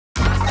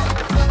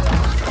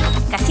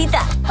Casita,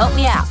 help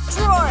me out.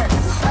 Drawers.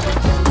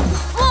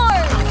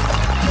 Floors.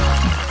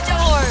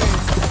 Doors.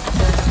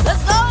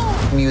 Let's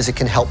go! Music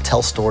can help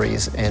tell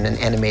stories in an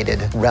animated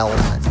realm.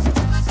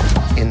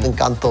 In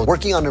Encanto,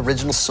 working on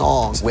original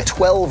songs with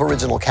 12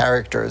 original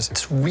characters,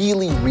 it's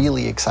really,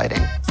 really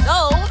exciting.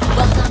 So,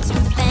 welcome to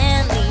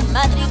family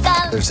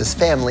Madrigal. There's this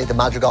family, the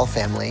Madrigal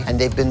family, and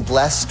they've been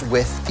blessed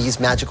with these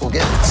magical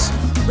gifts.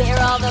 Where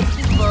all the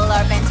people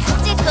are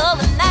fantastical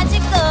and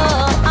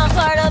magical. I'm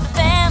part of the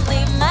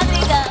family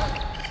Madrigal.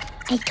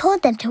 I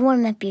told them to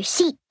warm up your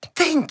seat.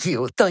 Thank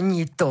you,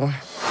 Toñito.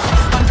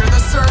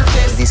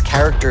 These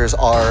characters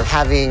are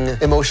having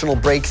emotional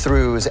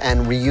breakthroughs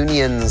and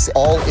reunions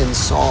all in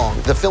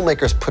song. The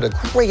filmmakers put a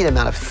great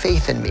amount of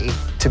faith in me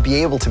to be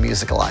able to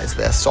musicalize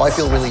this, so I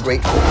feel really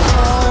grateful.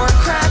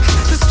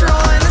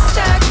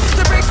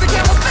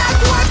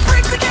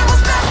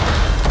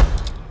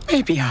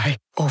 Maybe I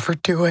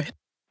overdo it.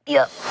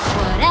 Yep.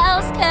 What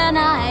else can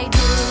I do?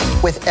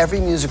 With every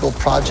musical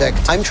project,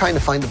 I'm trying to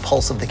find the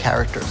pulse of the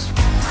characters.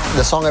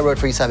 The song I wrote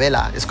for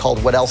Isabela is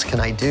called What Else Can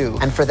I Do?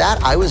 And for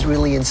that, I was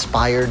really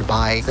inspired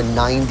by the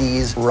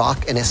 90s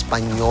rock en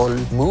español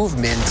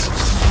movement.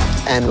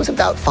 And it was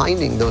about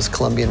finding those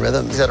Colombian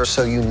rhythms that are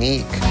so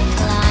unique.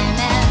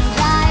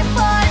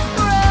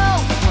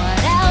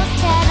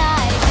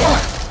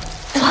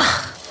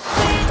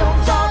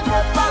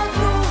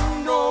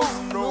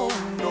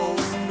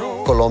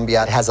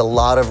 Colombia has a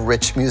lot of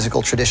rich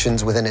musical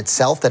traditions within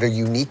itself that are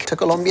unique to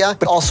Colombia,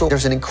 but also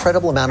there's an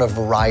incredible amount of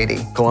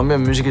variety.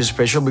 Colombian music is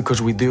special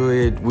because we do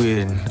it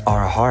with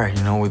our heart,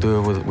 you know, we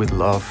do it with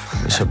love.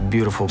 It's a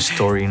beautiful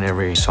story in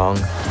every song.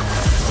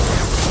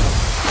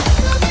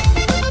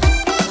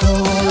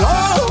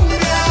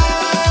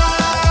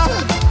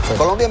 For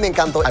Colombian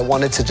Encanto, I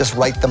wanted to just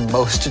write the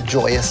most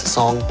joyous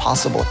song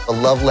possible, a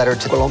love letter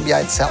to Colombia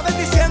itself.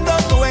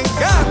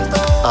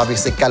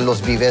 Obviously, Carlos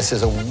Vives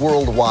is a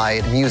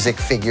worldwide music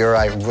figure.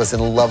 I was in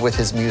love with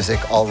his music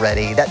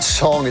already. That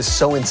song is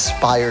so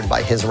inspired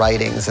by his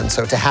writings, and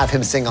so to have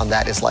him sing on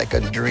that is like a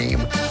dream.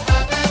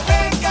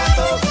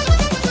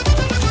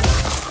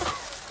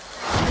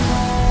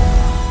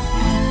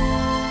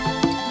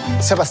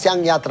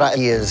 Sebastián Yatra,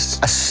 he is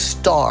a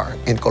star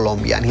in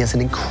Colombia, and he has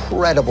an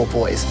incredible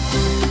voice.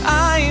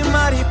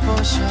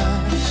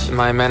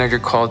 My manager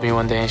called me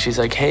one day and she's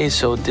like, hey,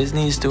 so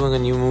Disney's doing a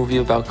new movie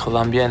about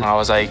Colombia. And I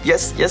was like,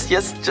 yes, yes,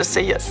 yes, just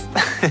say yes.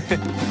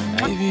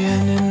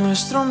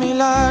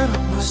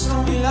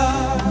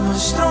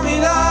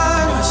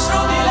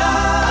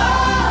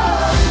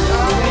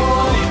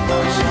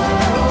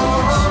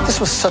 This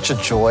was such a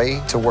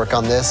joy to work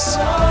on this.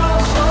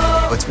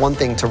 It's one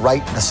thing to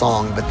write the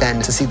song, but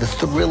then to see the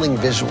thrilling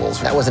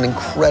visuals, that was an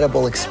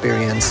incredible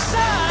experience.